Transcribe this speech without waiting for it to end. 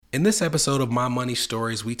In this episode of My Money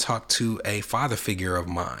Stories, we talk to a father figure of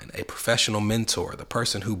mine, a professional mentor, the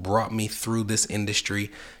person who brought me through this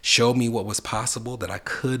industry, showed me what was possible, that I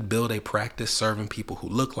could build a practice serving people who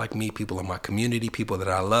look like me, people in my community, people that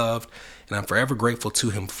I loved, and I'm forever grateful to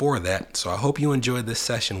him for that. So I hope you enjoyed this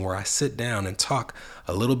session where I sit down and talk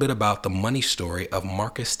a little bit about the money story of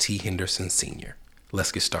Marcus T. Henderson Sr.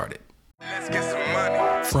 Let's get started. Let's get some money.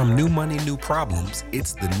 From New Money, New Problems,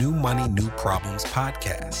 it's the New Money, New Problems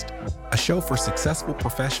podcast, a show for successful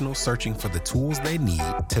professionals searching for the tools they need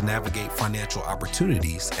to navigate financial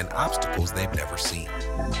opportunities and obstacles they've never seen.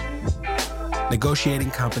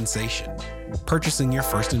 Negotiating compensation, purchasing your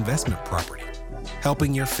first investment property,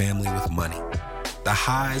 helping your family with money, the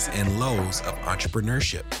highs and lows of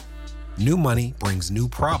entrepreneurship. New money brings new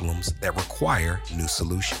problems that require new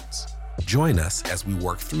solutions. Join us as we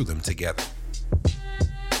work through them together.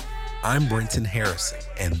 I'm Brenton Harrison,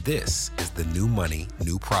 and this is the New Money,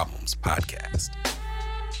 New Problems podcast.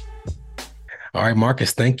 All right,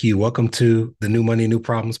 Marcus, thank you. Welcome to the New Money, New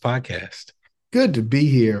Problems podcast. Good to be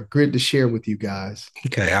here. Great to share with you guys.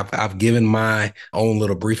 Okay, I've given my own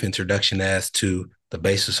little brief introduction as to the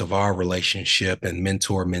basis of our relationship and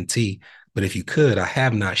mentor-mentee, but if you could, I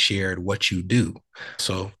have not shared what you do.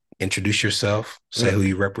 So introduce yourself, say who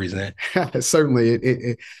you represent.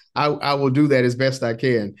 Certainly, I will do that as best I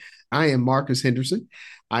can. I am Marcus Henderson.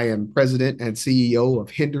 I am president and CEO of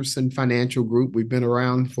Henderson Financial Group. We've been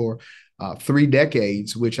around for 3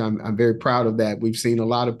 decades, which I'm very proud of that. We've seen a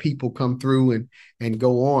lot of people come through and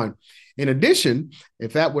go on. In addition,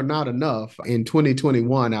 if that were not enough, in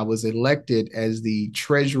 2021, I was elected as the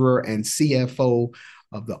treasurer and CFO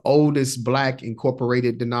of the oldest Black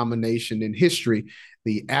incorporated denomination in history,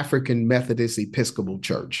 the African Methodist Episcopal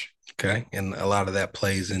Church. Okay. And a lot of that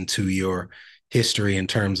plays into your history in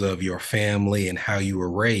terms of your family and how you were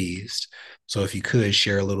raised. So if you could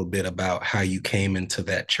share a little bit about how you came into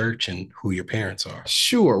that church and who your parents are.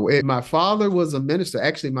 Sure. My father was a minister.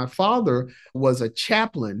 Actually, my father was a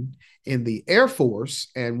chaplain in the Air Force.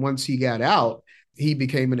 And once he got out, he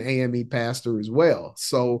became an AME pastor as well.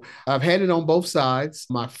 So I've had it on both sides.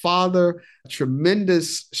 My father,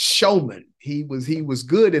 tremendous showman. He was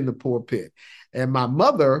good in the pulpit. And my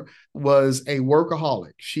mother was a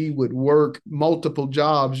workaholic. She would work multiple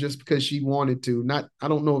jobs just because she wanted to. I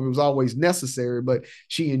don't know if it was always necessary, but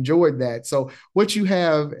she enjoyed that. So what you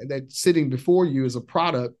have that's sitting before you is a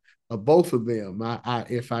product of both of them.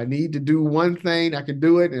 If I need to do one thing, I can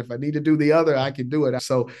do it. And if I need to do the other, I can do it.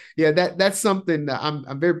 So yeah, that's something that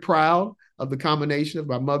I'm very proud of, the combination of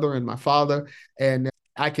my mother and my father. And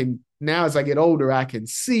I can now, as I get older, I can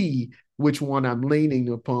see which one I'm leaning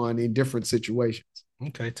upon in different situations.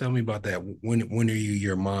 Okay, tell me about that. When are you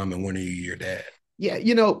your mom and when are you your dad? Yeah,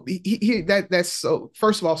 that's so.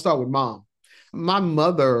 First of all, I'll start with mom. My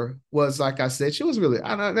mother was, like I said, she was really,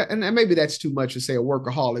 and maybe that's too much to say a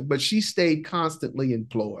workaholic, but she stayed constantly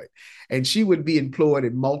employed, and she would be employed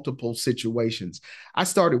in multiple situations. I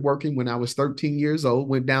started working when I was 13 years old,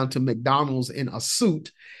 went down to McDonald's in a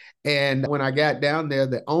suit. And when I got down there,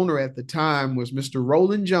 the owner at the time was Mr.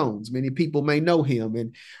 Roland Jones. Many people may know him.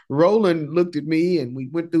 And Roland looked at me and we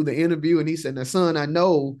went through the interview and he said, "Now, son, I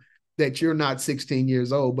know that you're not 16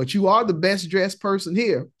 years old, but you are the best dressed person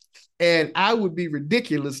here. And I would be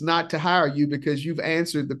ridiculous not to hire you because you've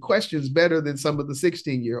answered the questions better than some of the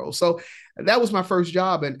 16-year-olds." So that was my first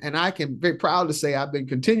job. And I can very proud to say I've been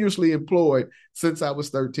continuously employed since I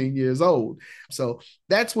was 13 years old. So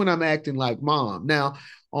that's when I'm acting like mom. Now,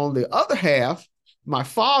 on the other half, my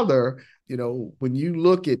father, when you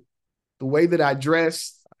look at the way that I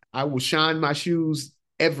dress, I will shine my shoes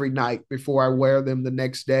every night before I wear them the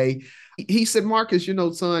next day. He said, "Marcus,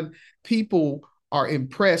 son, people are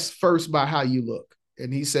impressed first by how you look."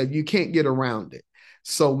 And he said, "You can't get around it.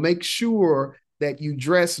 So make sure that you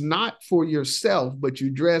dress not for yourself, but you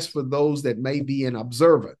dress for those that may be in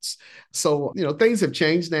observance." So, things have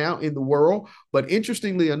changed now in the world. But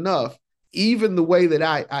interestingly enough, even the way that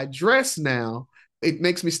I dress now, it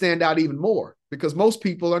makes me stand out even more because most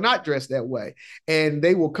people are not dressed that way. And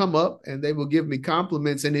they will come up and they will give me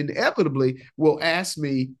compliments and inevitably will ask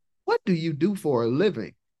me, "What do you do for a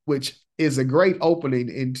living?" Which is a great opening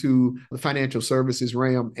into the financial services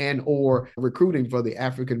realm and or recruiting for the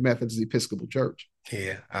African Methodist Episcopal Church.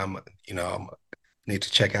 Yeah, I'm need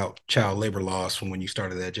to check out child labor laws from when you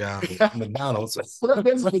started that job at McDonald's.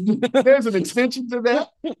 There's an extension to that.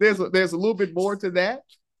 There's a little bit more to that.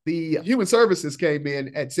 The human services came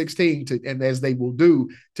in at 16 and as they will do,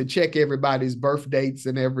 to check everybody's birth dates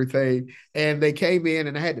and everything. And they came in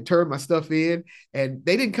and I had to turn my stuff in and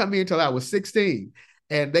they didn't come in until I was 16.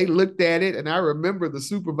 And they looked at it. And I remember the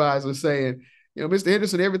supervisor saying, Mr.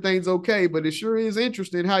 Henderson, everything's okay, but it sure is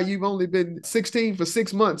interesting how you've only been 16 for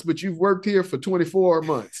 6 months, but you've worked here for 24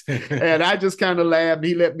 months. And I just kind of laughed. And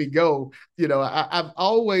he let me go. I've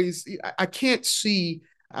always, I can't see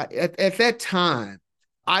at that time,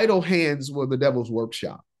 idle hands were the devil's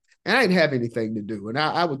workshop. And I didn't have anything to do. And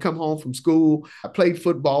I would come home from school. I played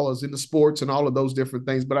football, I was into sports and all of those different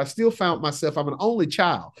things, but I still found myself, I'm an only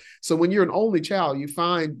child. So when you're an only child, you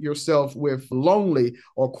find yourself with lonely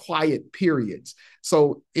or quiet periods.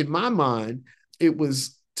 So in my mind, it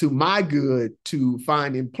was to my good to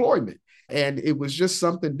find employment. And it was just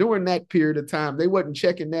something during that period of time. They wasn't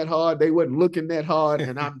checking that hard. They wasn't looking that hard.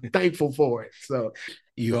 And I'm thankful for it. So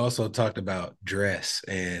you also talked about dress,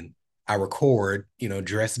 and I record,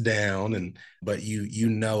 dress down, but you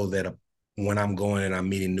know that when I'm going and I'm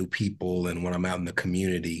meeting new people and when I'm out in the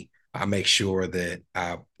community, I make sure that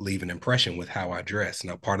I leave an impression with how I dress.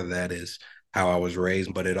 Now, part of that is how I was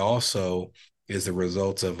raised, but it also is the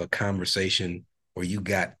result of a conversation where you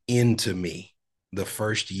got into me the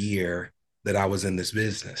first year that I was in this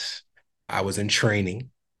business. I was in training,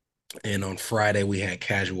 and on Friday we had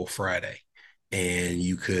casual Friday, and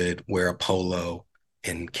you could wear a polo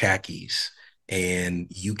and khakis. And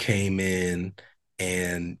you came in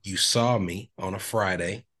and you saw me on a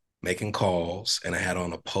Friday making calls, and I had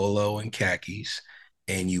on a polo and khakis,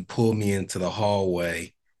 and you pulled me into the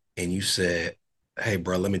hallway and you said, "Hey,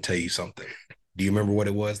 bro, let me tell you something." Do you remember what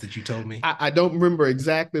it was that you told me? I don't remember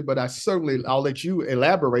exactly, but I'll let you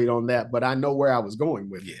elaborate on that, but I know where I was going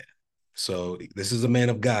with it. Yeah. So this is a man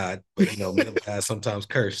of God, but men of God sometimes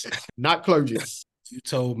curse. Not clergy. You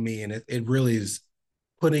told me, and it really is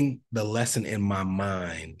putting the lesson in my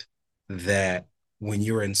mind that when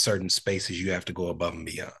you're in certain spaces, you have to go above and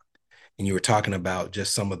beyond. And you were talking about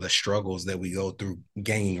just some of the struggles that we go through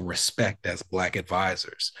gaining respect as Black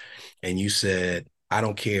advisors. And you said, I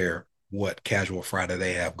don't care what casual Friday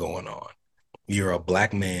they have going on. You're a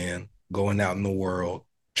Black man going out in the world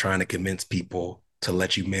trying to convince people to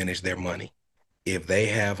let you manage their money. If they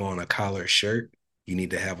have on a collared shirt, you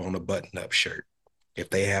need to have on a button-up shirt. If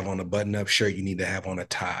they have on a button-up shirt, you need to have on a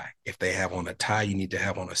tie. If they have on a tie, you need to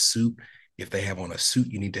have on a suit. If they have on a suit,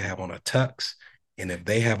 you need to have on a tux. And if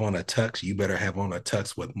they have on a tux, you better have on a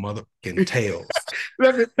tux with motherfucking tails.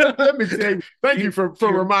 let me tell you. Thank you for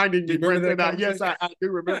reminding me, Brenton. Yes, I do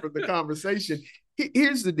remember the conversation.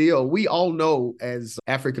 Here's the deal. We all know as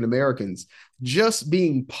African Americans, just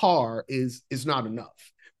being par is not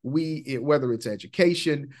enough. Whether it's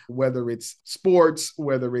education, whether it's sports,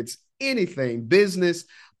 whether it's anything, business,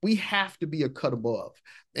 we have to be a cut above.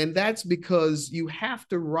 And that's because you have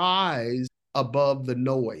to rise above the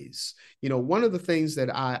noise. One of the things that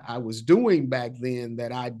I was doing back then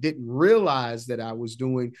that I didn't realize that I was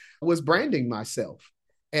doing was branding myself.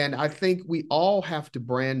 And I think we all have to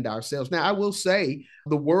brand ourselves. Now, I will say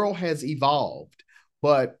the world has evolved,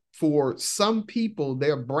 but for some people,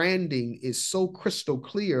 their branding is so crystal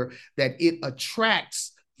clear that it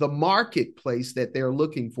attracts the marketplace that they're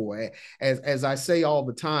looking for. As I say all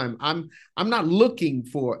the time, I'm not looking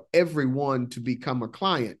for everyone to become a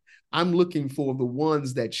client. I'm looking for the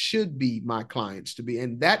ones that should be my clients to be.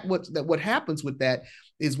 And what happens with that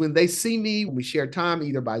is when they see me, when we share time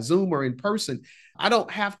either by Zoom or in person, I don't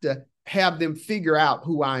have to have them figure out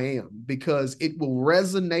who I am because it will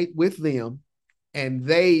resonate with them and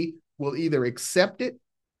they will either accept it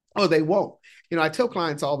or they won't. I tell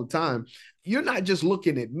clients all the time, you're not just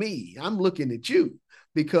looking at me, I'm looking at you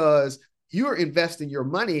because you're investing your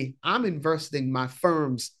money. I'm investing my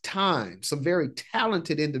firm's time, some very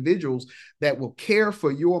talented individuals that will care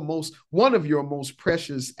for one of your most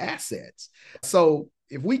precious assets. So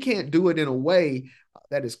if we can't do it in a way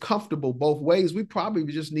that is comfortable both ways, we probably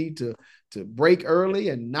just need to break early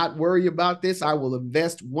and not worry about this. I will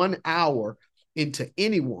invest 1 hour into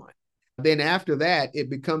anyone. Then after that, it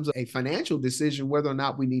becomes a financial decision whether or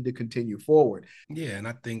not we need to continue forward. Yeah, and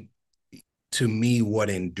I think to me, what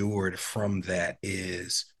endured from that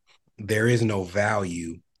is there is no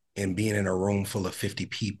value in being in a room full of 50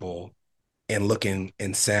 people and looking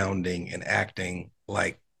and sounding and acting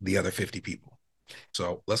like the other 50 people.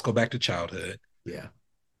 So let's go back to childhood. Yeah.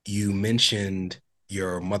 You mentioned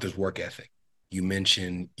your mother's work ethic. You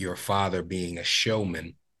mentioned your father being a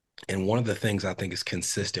showman. And one of the things I think is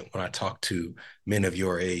consistent when I talk to men of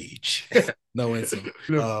your age, no insult.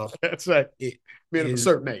 That's right. Men of a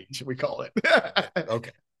certain age, we call it.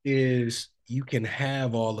 Okay. Is you can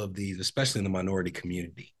have all of these, especially in the minority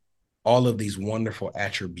community, all of these wonderful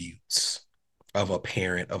attributes of a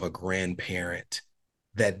parent, of a grandparent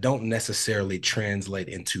that don't necessarily translate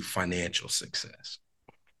into financial success.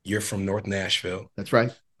 You're from North Nashville. That's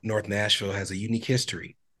right. North Nashville has a unique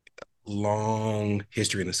history. long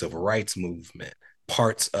history in the civil rights movement.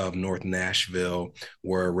 Parts of North Nashville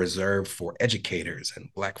were reserved for educators and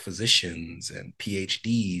Black physicians and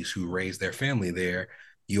PhDs who raised their family there.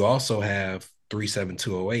 You also have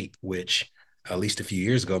 37208, which at least a few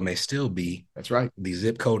years ago may still be That's right. the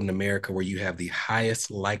zip code in America where you have the highest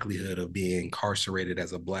likelihood of being incarcerated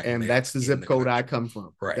as a Black And male. that's the zip code I come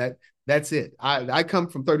from. Right. That's it. I come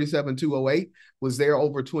from 37208, was there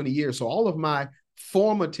over 20 years. So all of my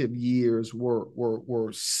formative years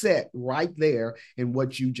were set right there in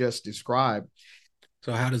what you just described.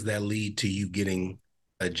 So how does that lead to you getting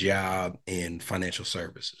a job in financial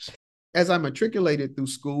services? As I matriculated through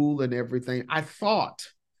school and everything,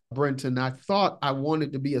 Brenton, I thought I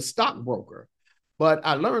wanted to be a stockbroker, but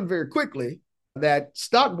I learned very quickly that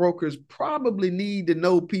stockbrokers probably need to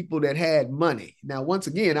know people that had money. Now, once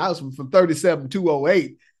again, I was from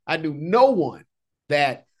 37208. I knew no one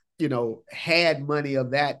that had money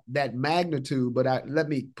of that magnitude. But let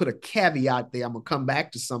me put a caveat there. I'm gonna come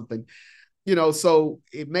back to something. So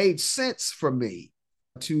it made sense for me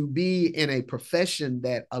to be in a profession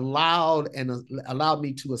that allowed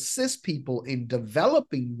me to assist people in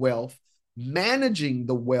developing wealth, managing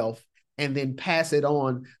the wealth, and then pass it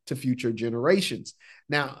on to future generations.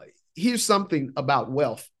 Now, here's something about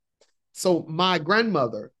wealth. So my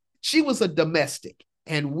grandmother, she was a domestic,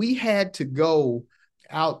 and we had to go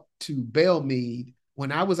out to Belmead.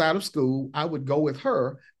 When I was out of school, I would go with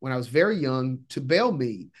her when I was very young to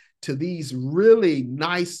Belmead, to these really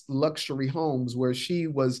nice luxury homes where she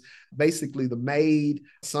was basically the maid,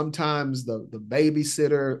 sometimes the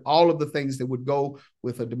babysitter, all of the things that would go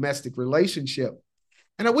with a domestic relationship.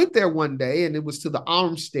 And I went there one day, and it was to the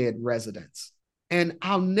Armstead residence. And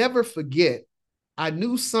I'll never forget, I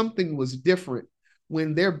knew something was different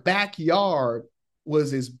when their backyard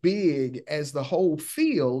was as big as the whole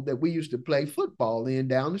field that we used to play football in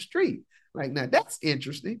down the street. Like, now that's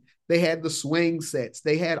interesting. They had the swing sets.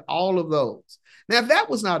 They had all of those. Now, if that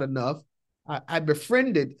was not enough, I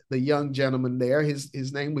befriended the young gentleman there.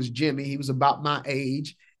 His name was Jimmy. He was about my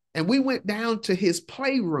age. And we went down to his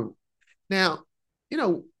playroom. Now,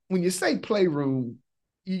 when you say playroom,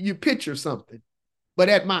 you picture something. But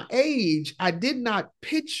at my age, I did not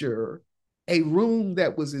picture a room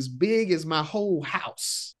that was as big as my whole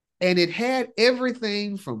house. And it had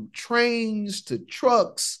everything from trains to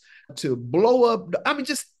trucks to blow up. I mean,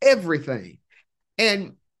 just everything.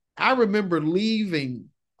 And I remember leaving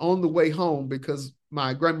on the way home because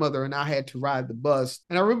my grandmother and I had to ride the bus.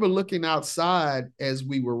 And I remember looking outside as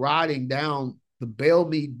we were riding down the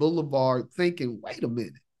Belmead Boulevard thinking, wait a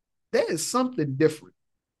minute, there is something different.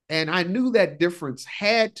 And I knew that difference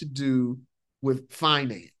had to do with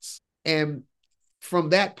finance. And from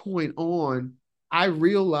that point on, I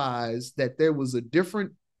realized that there was a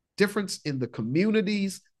difference in the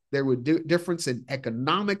communities. There were difference in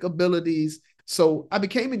economic abilities. So I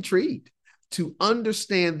became intrigued to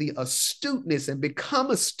understand the astuteness and become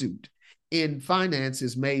astute in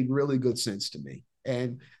finances made really good sense to me.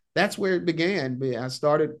 And that's where it began. I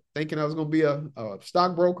started thinking I was going to be a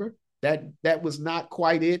stockbroker. That was not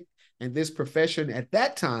quite it. And this profession at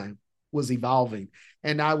that time was evolving.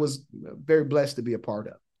 And I was very blessed to be a part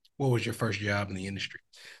of. What was your first job in the industry?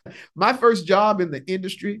 My first job in the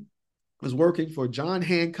industry was working for John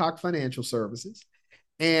Hancock Financial Services.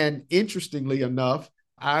 And interestingly enough,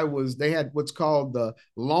 they had what's called the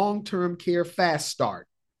long-term care fast start.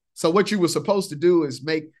 So what you were supposed to do is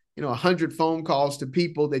make 100 phone calls to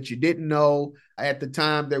people that you didn't know. At the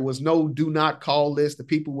time, there was no do not call list. The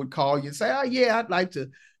people would call you and say, oh, yeah, I'd like to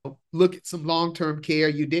look at some long-term care.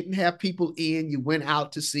 You didn't have people in. You went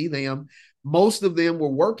out to see them. Most of them were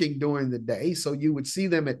working during the day, so you would see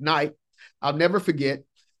them at night. I'll never forget.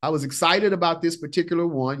 I was excited about this particular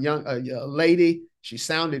one, a lady. She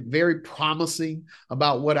sounded very promising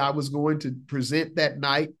about what I was going to present that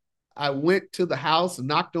night. I went to the house,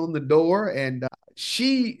 knocked on the door, and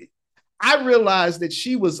I realized that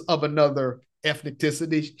she was of another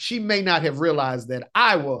ethnicity. She may not have realized that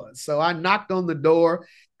I was. So I knocked on the door,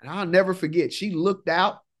 and I'll never forget. She looked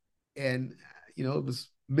out, and it was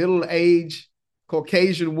middle-aged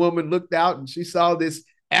Caucasian woman looked out, and she saw this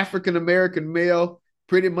African-American male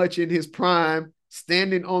pretty much in his prime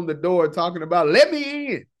standing on the door talking about, let me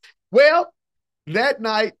in. Well, that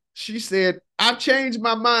night she said, I've changed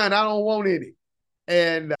my mind. I don't want any.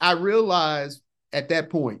 And I realized at that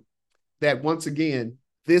point that once again,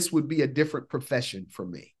 this would be a different profession for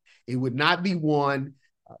me. It would not be one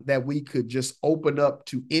that we could just open up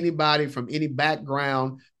to anybody from any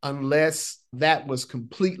background unless that was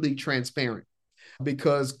completely transparent.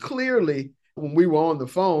 Because clearly When we were on the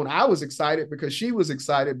phone, I was excited because she was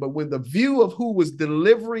excited. But when the view of who was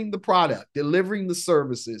delivering the product, delivering the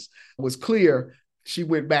services was clear, she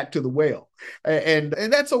went back to the well. And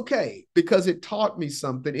that's okay, because it taught me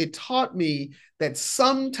something. It taught me that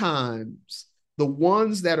sometimes the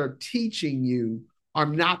ones that are teaching you are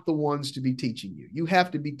not the ones to be teaching you. You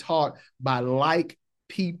have to be taught by like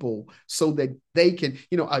people so that they can,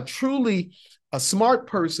 a smart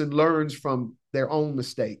person learns from their own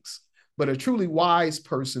mistakes, but a truly wise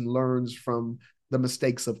person learns from the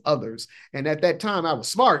mistakes of others. And at that time, I was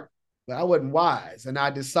smart, but I wasn't wise. And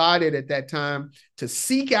I decided at that time to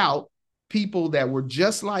seek out people that were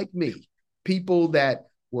just like me, people that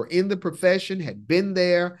were in the profession, had been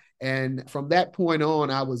there. And from that point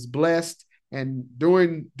on, I was blessed. And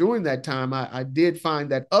during that time, I did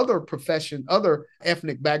find that other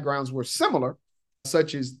ethnic backgrounds were similar,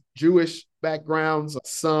 such as Jewish backgrounds,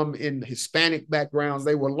 some in Hispanic backgrounds.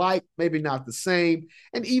 They were like, maybe not the same,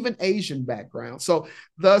 and even Asian backgrounds. So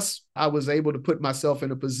thus, I was able to put myself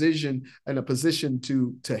in a position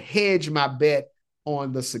to hedge my bet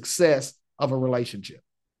on the success of a relationship.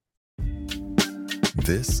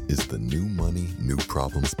 This is the New Money, New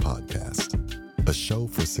Problems podcast, a show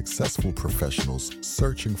for successful professionals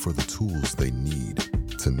searching for the tools they need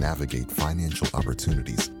to navigate financial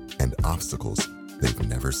opportunities and obstacles they've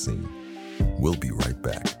never seen. We'll be right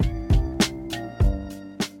back.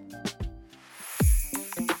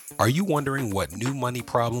 Are you wondering what new money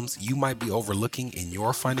problems you might be overlooking in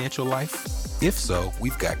your financial life? If so,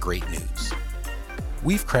 we've got great news.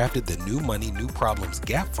 We've crafted the New Money, New Problems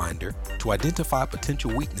Gap Finder to identify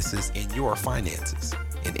potential weaknesses in your finances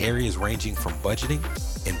in areas ranging from budgeting,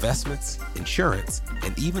 investments, insurance,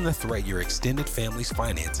 and even the threat your extended family's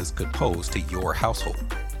finances could pose to your household.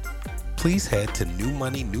 Please head to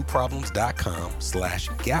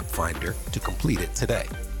newmoneynewproblems.com/gapfinder to complete it today.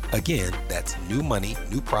 Again, that's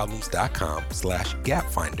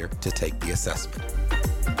newmoneynewproblems.com/gapfinder to take the assessment.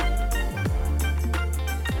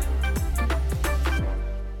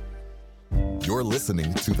 You're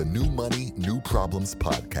listening to the New Money, New Problems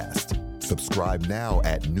podcast. Subscribe now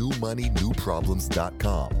at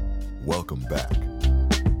newmoneynewproblems.com. Welcome back.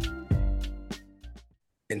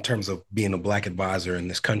 In terms of being a Black advisor in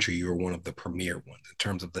this country, you were one of the premier ones in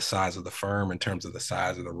terms of the size of the firm, in terms of the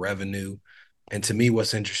size of the revenue. And to me,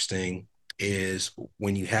 what's interesting is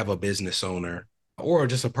when you have a business owner or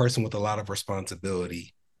just a person with a lot of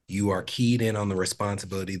responsibility, you are keyed in on the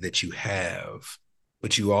responsibility that you have,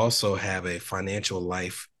 but you also have a financial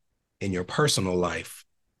life in your personal life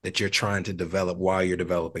that you're trying to develop while you're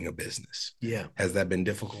developing a business. Yeah. Has that been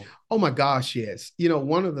difficult? Oh my gosh, yes.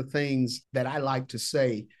 One of the things that I like to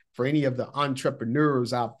say for any of the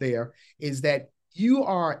entrepreneurs out there is that you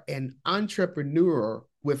are an entrepreneur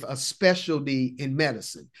with a specialty in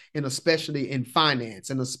medicine, and a specialty in finance,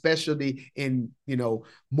 and a specialty in,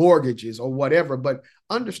 mortgages or whatever. But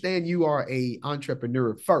understand you are an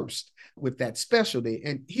entrepreneur first with that specialty.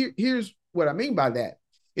 And here's what I mean by that.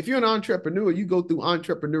 If you're an entrepreneur, you go through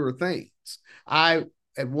entrepreneur things. I,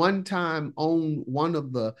 at one time, owned one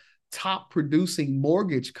of the top producing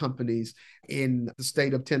mortgage companies in the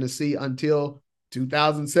state of Tennessee until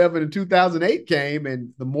 2007 and 2008 came,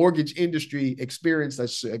 and the mortgage industry experienced a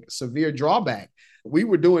severe drawback. We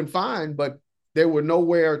were doing fine, but there were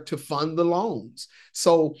nowhere to fund the loans.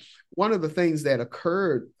 So one of the things that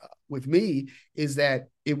occurred with me is that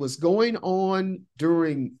it was going on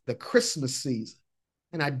during the Christmas season,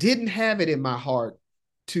 and I didn't have it in my heart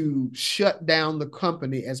to shut down the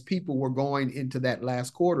company as people were going into that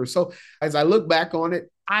last quarter. So as I look back on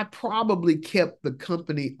it, I probably kept the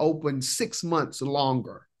company open 6 months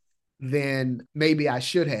longer than maybe I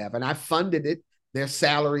should have. And I funded it, their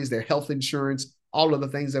salaries, their health insurance, all of the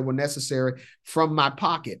things that were necessary from my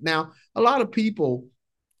pocket. Now, a lot of people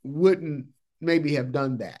wouldn't maybe have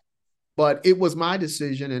done that, but it was my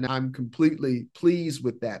decision, and I'm completely pleased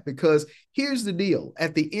with that, because here's the deal.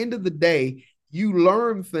 At the end of the day, you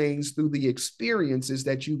learn things through the experiences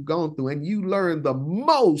that you've gone through, and you learn the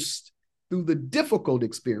most through the difficult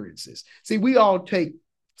experiences. See, we all take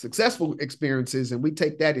successful experiences and we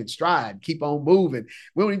take that in stride, keep on moving.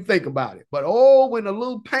 We don't even think about it. But when a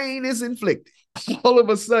little pain is inflicted, all of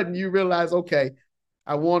a sudden you realize, okay,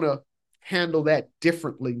 I want to handle that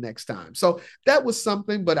differently next time. So that was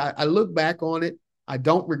something, but I look back on it. I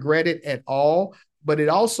don't regret it at all. But it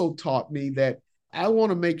also taught me that I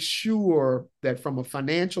want to make sure that from a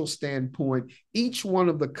financial standpoint, each one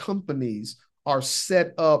of the companies are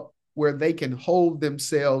set up where they can hold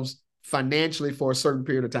themselves financially for a certain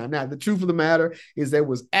period of time. Now, the truth of the matter is there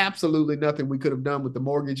was absolutely nothing we could have done with the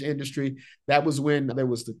mortgage industry. That was when there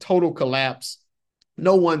was the total collapse.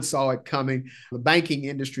 No one saw it coming. The banking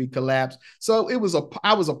industry collapsed. So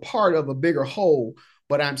I was a part of a bigger whole,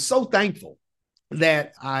 but I'm so thankful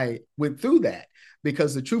that I went through that,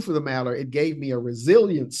 because the truth of the matter, it gave me a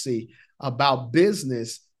resiliency about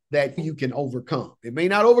business that you can overcome. It may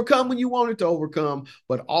not overcome when you want it to overcome,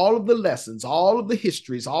 but all of the lessons, all of the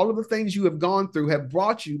histories, all of the things you have gone through have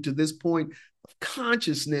brought you to this point of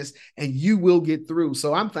consciousness, and you will get through.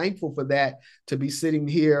 So I'm thankful for that, to be sitting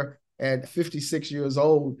here at 56 years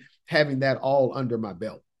old, having that all under my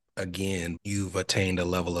belt. Again, you've attained a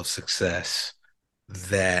level of success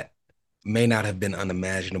that may not have been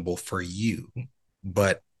unimaginable for you,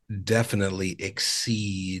 but definitely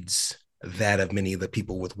exceeds that of many of the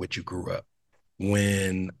people with which you grew up.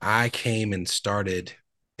 When I came and started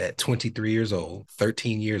at 23 years old,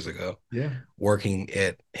 13 years ago, working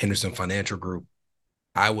at Henderson Financial Group,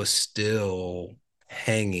 I was still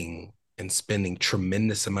hanging and spending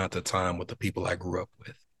tremendous amount of time with the people I grew up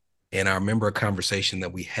with. And I remember a conversation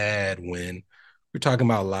that we had when we were talking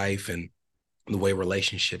about life and the way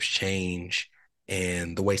relationships change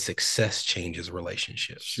and the way success changes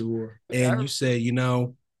relationships. Sure. And you said,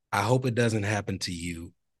 I hope it doesn't happen to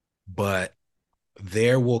you, but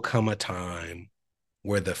there will come a time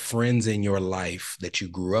where the friends in your life that you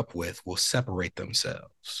grew up with will separate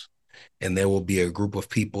themselves. And there will be a group of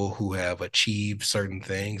people who have achieved certain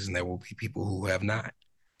things, and there will be people who have not.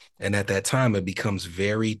 And at that time, it becomes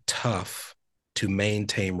very tough to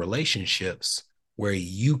maintain relationships where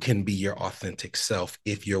you can be your authentic self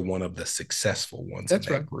if you're one of the successful ones in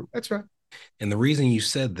that group. That's right. And the reason you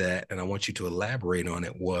said that, and I want you to elaborate on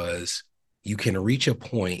it, was you can reach a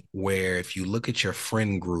point where if you look at your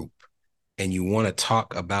friend group and you want to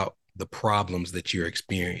talk about the problems that you're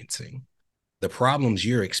experiencing, the problems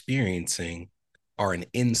you're experiencing are an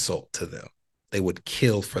insult to them. They would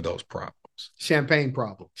kill for those problems. Champagne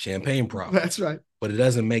problem. That's right. But it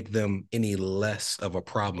doesn't make them any less of a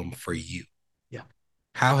problem for you. Yeah.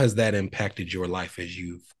 How has that impacted your life as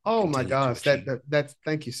you've? Oh my gosh, that's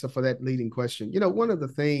thank you so for that leading question. One of the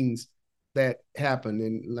things that happened,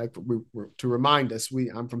 and like to remind us,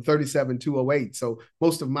 I'm from 37 to 08, so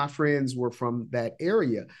most of my friends were from that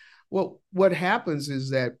area. Well, what happens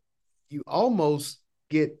is that you almost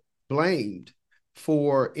get blamed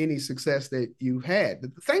for any success that you had.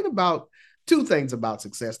 Two things about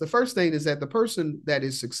success. The first thing is that the person that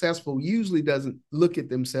is successful usually doesn't look at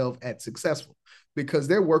themselves as successful, because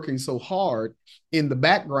they're working so hard in the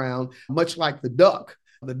background, much like the duck.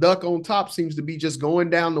 The duck on top seems to be just going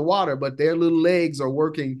down the water, but their little legs are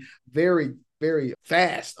working very, very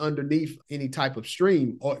fast underneath any type of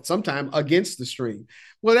stream, or sometimes against the stream.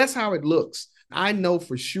 Well, that's how it looks. I know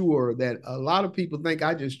for sure that a lot of people think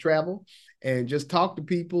I just travel and just talk to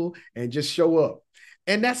people and just show up.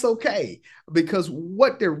 And that's okay, because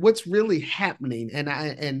what's really happening,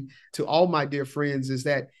 and to all my dear friends, is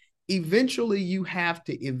that eventually you have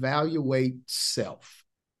to evaluate self.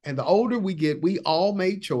 And the older we get, we all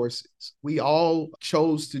made choices. We all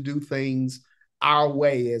chose to do things our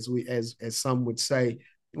way, as some would say.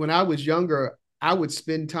 When I was younger, I would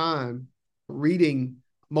spend time reading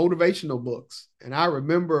motivational books. And I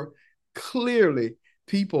remember clearly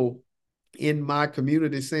people in my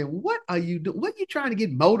community saying, what are you doing? What are you trying to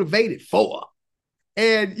get motivated for?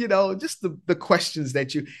 And, just the questions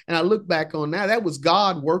and I look back on now, that was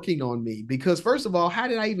God working on me, because first of all, how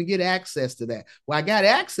did I even get access to that? Well, I got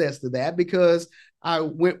access to that because I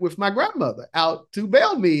went with my grandmother out to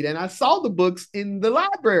Belmead and I saw the books in the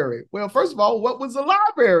library. Well, first of all, what was the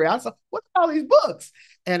library? I saw, what are all these books?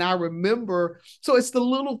 And I remember, so it's the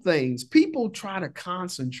little things. People try to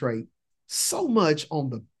concentrate so much on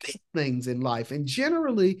the big things in life. And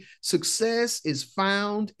generally, success is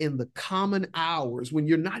found in the common hours when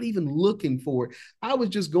you're not even looking for it. I was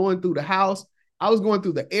just going through the house. I was going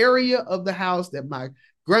through the area of the house that my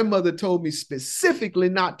grandmother told me specifically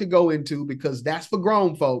not to go into, because that's for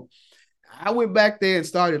grown folk. I went back there and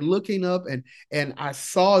started looking up, and I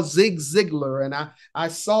saw Zig Ziglar, and I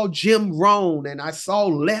saw Jim Rohn, and I saw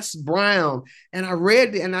Les Brown, and I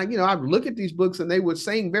read, and I look at these books, and they were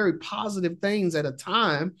saying very positive things at a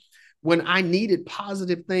time when I needed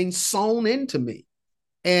positive things sewn into me,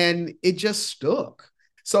 and it just stuck.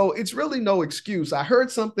 So it's really no excuse. I heard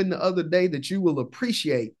something the other day that you will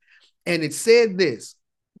appreciate, and it said this: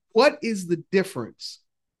 what is the difference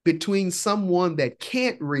between someone that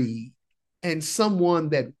can't read and someone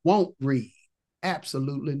that won't read?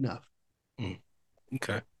 Absolutely nothing.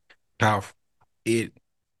 Okay. Powerful.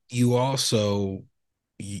 You also,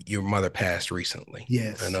 your mother passed recently.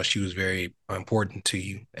 Yes. I know she was very important to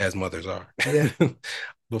you, as mothers are. Yeah.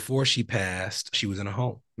 Before she passed, she was in a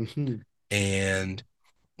home. Mm-hmm. And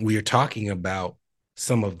we are talking about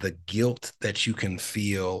some of the guilt that you can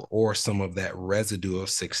feel or some of that residue of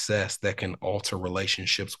success that can alter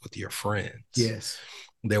relationships with your friends. Yes.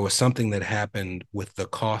 There was something that happened with the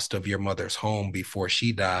cost of your mother's home before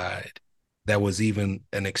she died that was even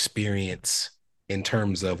an experience in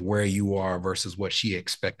terms of where you are versus what she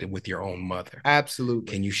expected with your own mother.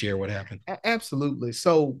 Absolutely. Can you share what happened? Absolutely.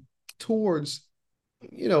 So towards,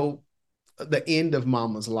 the end of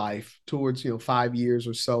Mama's life, towards, 5 years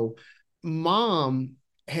or so, Mom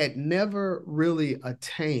had never really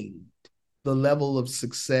attained the level of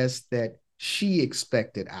success that she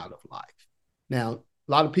expected out of life. Now,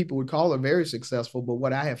 a lot of people would call her very successful, but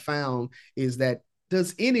what I have found is that,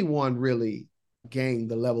 does anyone really gain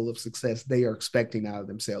the level of success they are expecting out of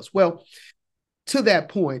themselves? Well, to that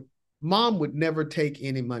point, Mom would never take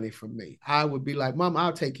any money from me. I would be like, Mom,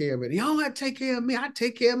 I'll take care of it. You don't have to take care of me. I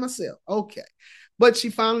take care of myself. Okay. But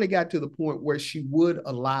she finally got to the point where she would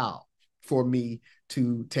allow for me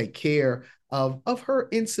to take care of her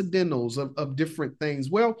incidentals of different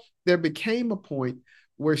things. Well, there became a point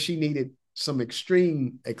where she needed some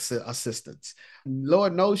extreme assistance.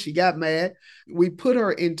 Lord knows she got mad. We put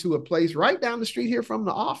her into a place right down the street here from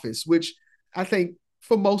the office, which I think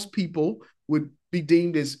for most people would be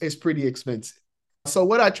deemed as pretty expensive. So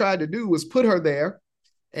what I tried to do was put her there,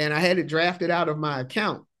 and I had it drafted out of my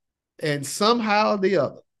account. And somehow or the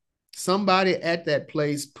other, somebody at that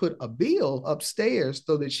place put a bill upstairs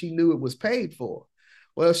so that she knew it was paid for.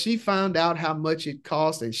 Well, she found out how much it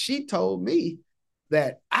cost, and she told me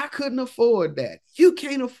that I couldn't afford that. You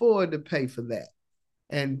can't afford to pay for that.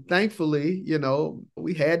 And thankfully,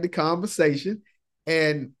 we had the conversation,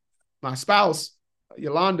 and my spouse,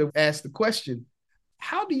 Yolanda, asked the question,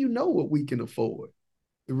 how do you know what we can afford?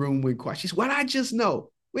 The room went quiet. She said, well, I just know.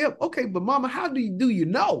 Well, okay, but Mama, how do you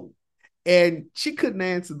know? And she couldn't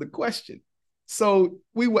answer the question. So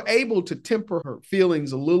we were able to temper her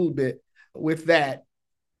feelings a little bit with that.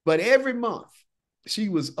 But every month she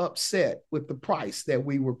was upset with the price that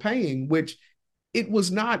we were paying, which it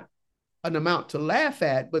was not an amount to laugh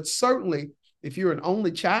at, but certainly if you're an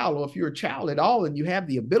only child, or if you're a child at all and you have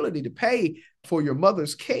the ability to pay for your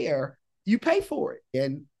mother's care, you pay for it.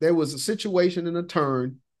 And there was a situation in a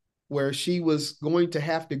turn where she was going to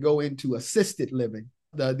have to go into assisted living.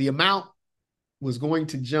 The amount was going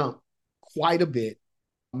to jump quite a bit,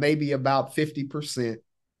 maybe about 50%.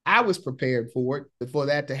 I was prepared for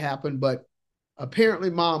that to happen, but apparently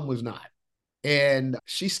Mom was not. And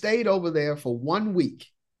she stayed over there for 1 week,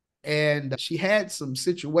 and she had some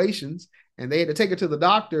situations, and they had to take her to the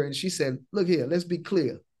doctor. And she said, look here, let's be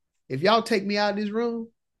clear. If y'all take me out of this room,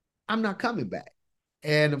 I'm not coming back.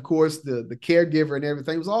 And of course, the caregiver and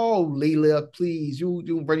everything was, oh, Leela, please,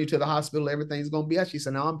 you bring you to the hospital. Everything's going to be out. She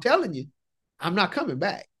said, no, I'm telling you, I'm not coming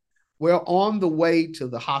back. Well, on the way to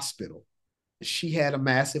the hospital, she had a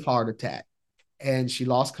massive heart attack, and she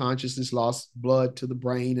lost consciousness, lost blood to the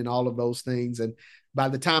brain and all of those things. And by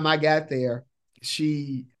the time I got there,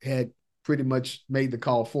 she had pretty much made the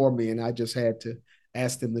call for me, and I just had to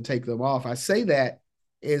ask them to take them off. I say that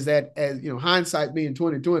is that, as hindsight being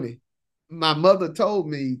 2020, my mother told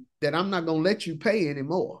me that I'm not going to let you pay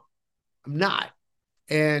anymore. I'm not.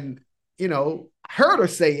 And, I heard her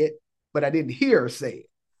say it, but I didn't hear her say it.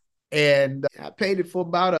 And I paid it for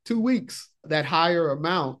about 2 weeks, that higher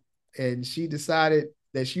amount. And she decided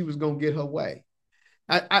that she was going to get her way.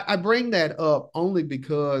 I bring that up only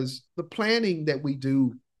because the planning that we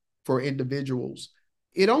do for individuals,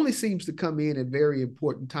 it only seems to come in at very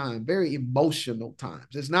important times, very emotional times.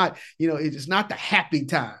 It's not, it's not the happy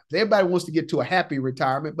times. Everybody wants to get to a happy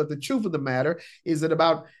retirement, but the truth of the matter is that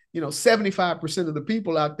about, 75% of the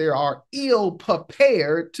people out there are ill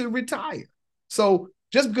prepared to retire. So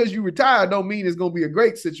just because you retire don't mean it's going to be a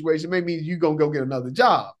great situation. It may mean you're going to go get another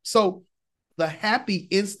job. So the happy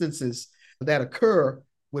instances that occur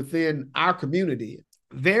within our community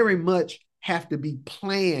very much have to be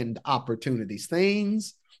planned opportunities,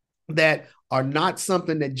 things that are not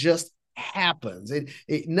something that just happens.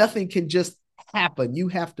 Nothing can just happen. You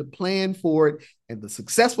have to plan for it. And the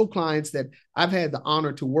successful clients that I've had the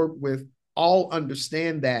honor to work with all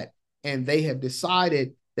understand that. And they have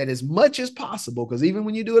decided that as much as possible, because even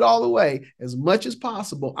when you do it all the way, as much as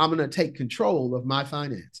possible, I'm going to take control of my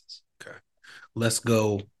finances. Okay. Let's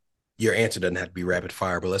go. Your answer doesn't have to be rapid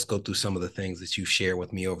fire, but let's go through some of the things that you shared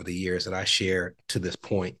with me over the years that I share to this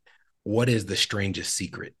point. What is the strangest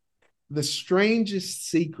secret? The strangest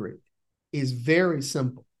secret is very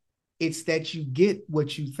simple. It's that you get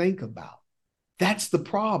what you think about. That's the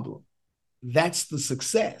problem. That's the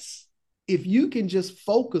success. If you can just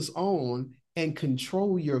focus on and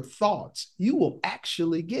control your thoughts, you will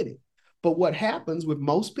actually get it. But what happens with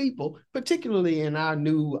most people, particularly in our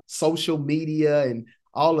new social media and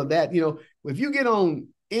all of that, if you get on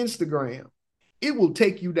Instagram, it will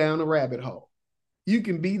take you down a rabbit hole. You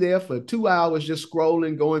can be there for 2 hours just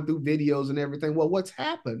scrolling, going through videos and everything. Well, what's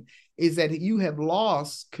happened is that you have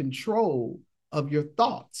lost control of your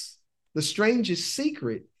thoughts. The strangest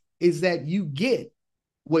secret is that you get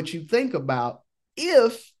what you think about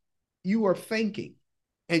if you are thinking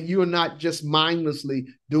and you're not just mindlessly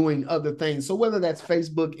doing other things. So whether that's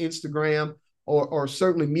Facebook, Instagram, or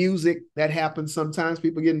certainly music, that happens sometimes.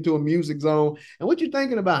 People get into a music zone. And what you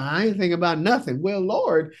thinking about? I ain't thinking about nothing. Well,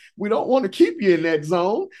 Lord, we don't want to keep you in that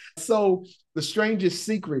zone. So the strangest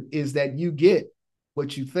secret is that you get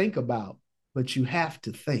what you think about, but you have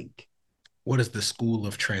to think. What is the school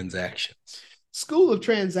of transactions? School of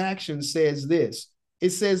transactions says this. It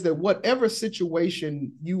says that whatever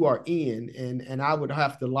situation you are in, and I would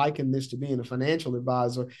have to liken this to being a financial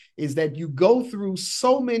advisor, is that you go through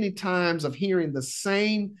so many times of hearing the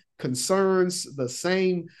same concerns, the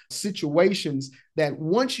same situations, that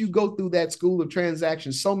once you go through that school of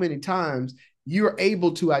transactions so many times, you're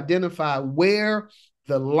able to identify where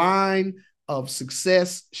the line of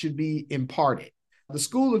success should be imparted. The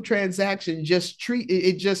school of transactions just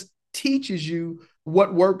teaches you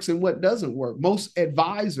what works and what doesn't work. Most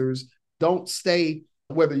advisors don't stay,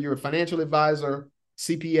 whether you're a financial advisor,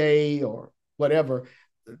 CPA, or whatever,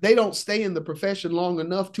 they don't stay in the profession long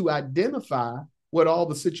enough to identify what all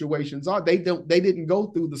the situations are. They didn't go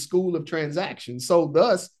through the school of transactions. So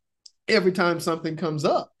thus, every time something comes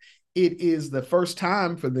up, it is the first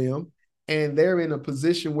time for them, and they're in a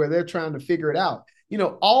position where they're trying to figure it out.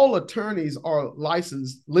 All attorneys are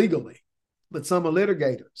licensed legally, but some are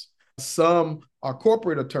litigators. Some are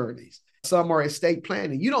corporate attorneys. Some are estate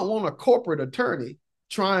planning. You don't want a corporate attorney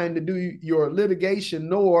trying to do your litigation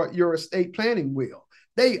nor your estate planning will.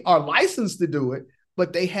 They are licensed to do it,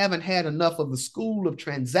 but they haven't had enough of the school of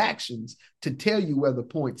transactions to tell you where the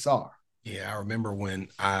points are. Yeah, I remember when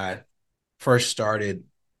I first started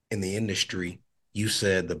in the industry, you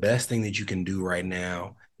said the best thing that you can do right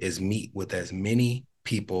now is meet with as many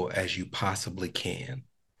people as you possibly can.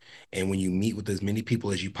 And when you meet with as many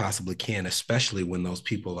people as you possibly can, especially when those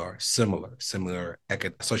people are similar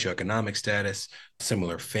socioeconomic status,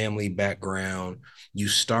 similar family background, you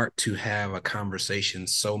start to have a conversation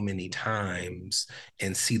so many times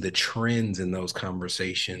and see the trends in those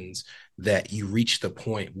conversations that you reach the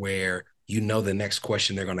point where you know the next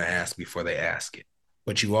question they're going to ask before they ask it.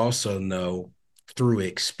 But you also know through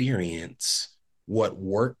experience what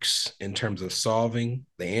works in terms of solving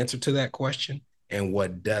the answer to that question and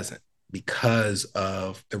what doesn't, because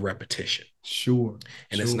of the repetition. Sure.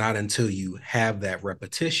 And it's not until you have that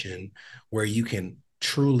repetition where you can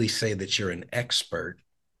truly say that you're an expert,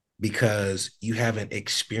 because you haven't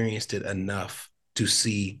experienced it enough to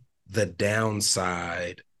see the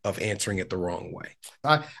downside of answering it the wrong way.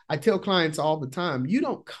 I tell clients all the time, you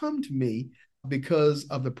don't come to me because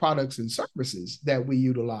of the products and services that we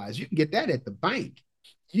utilize. You can get that at the bank.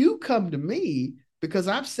 You come to me because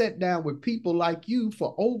I've sat down with people like you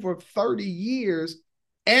for over 30 years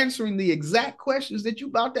answering the exact questions that you're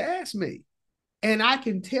about to ask me. And I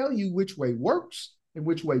can tell you which way works and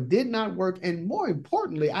which way did not work. And more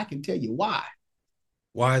importantly, I can tell you why.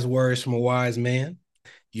 Wise words from a wise man.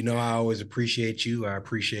 I always appreciate you. I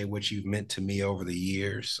appreciate what you've meant to me over the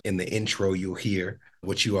years. In the intro, you'll hear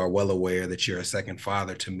what you are well aware that you're a second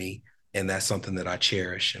father to me. And that's something that I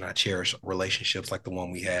cherish, and I cherish relationships like the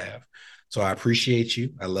one we have. So I appreciate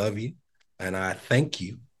you. I love you. And I thank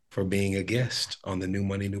you for being a guest on the New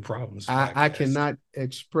Money, New Problems podcast. I cannot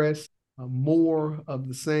express more of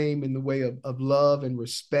the same in the way of love and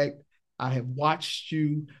respect. I have watched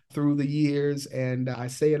you through the years, and I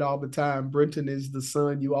say it all the time. Brenton is the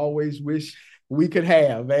son you always wish we could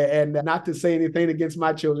have. And not to say anything against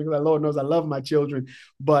my children, because Lord knows I love my children,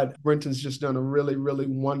 but Brenton's just done a really, really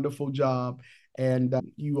wonderful job. And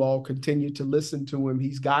you all continue to listen to him.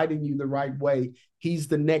 He's guiding you the right way. He's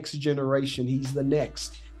the next generation. He's the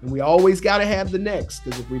next. And we always got to have the next,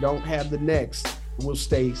 because if we don't have the next, we'll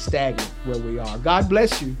stay stagnant where we are. God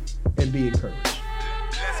bless you, and be encouraged.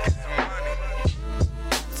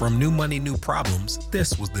 From New Money, New Problems,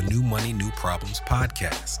 this was the New Money, New Problems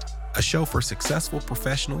podcast, a show for successful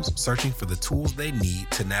professionals searching for the tools they need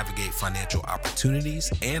to navigate financial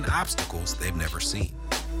opportunities and obstacles they've never seen.